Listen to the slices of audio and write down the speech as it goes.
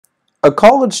A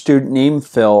college student named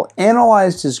Phil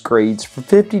analyzed his grades for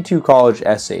 52 college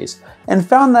essays and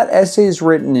found that essays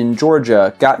written in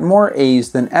Georgia got more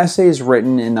A's than essays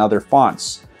written in other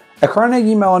fonts. A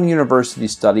Carnegie Mellon University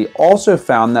study also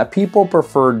found that people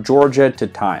preferred Georgia to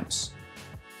Times.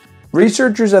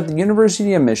 Researchers at the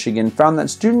University of Michigan found that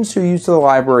students who use the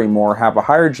library more have a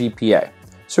higher GPA,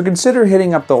 so consider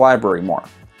hitting up the library more.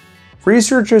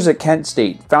 Researchers at Kent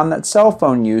State found that cell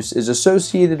phone use is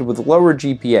associated with lower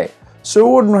GPA, so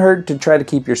it wouldn't hurt to try to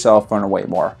keep your cell phone away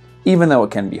more, even though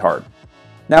it can be hard.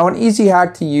 Now, an easy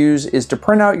hack to use is to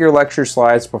print out your lecture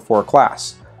slides before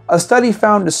class. A study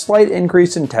found a slight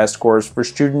increase in test scores for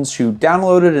students who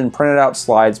downloaded and printed out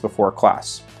slides before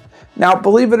class. Now,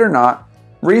 believe it or not,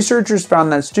 researchers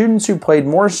found that students who played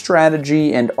more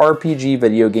strategy and RPG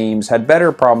video games had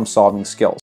better problem-solving skills.